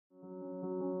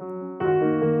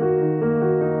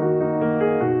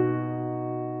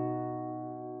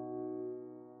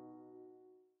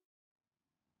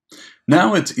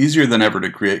Now it's easier than ever to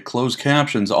create closed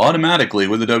captions automatically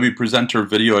with Adobe Presenter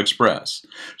Video Express.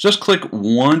 Just click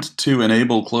Want to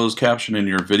enable closed caption in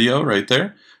your video right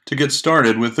there to get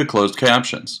started with the closed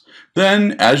captions.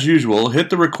 Then, as usual, hit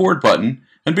the record button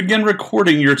and begin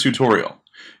recording your tutorial.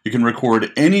 You can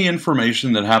record any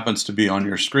information that happens to be on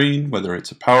your screen, whether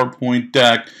it's a PowerPoint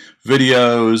deck,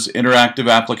 videos,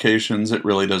 interactive applications, it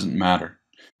really doesn't matter.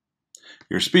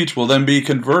 Your speech will then be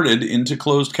converted into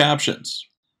closed captions.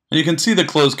 And you can see the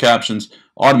closed captions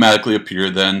automatically appear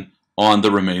then on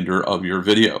the remainder of your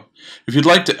video. If you'd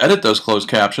like to edit those closed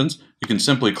captions, you can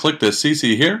simply click this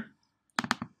CC here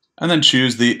and then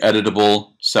choose the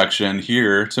editable section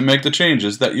here to make the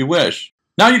changes that you wish.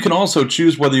 Now you can also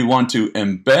choose whether you want to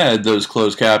embed those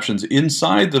closed captions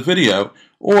inside the video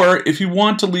or if you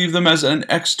want to leave them as an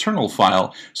external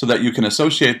file so that you can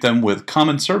associate them with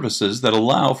common services that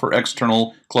allow for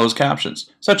external closed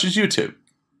captions, such as YouTube.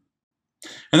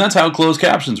 And that's how closed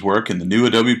captions work in the new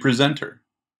Adobe Presenter.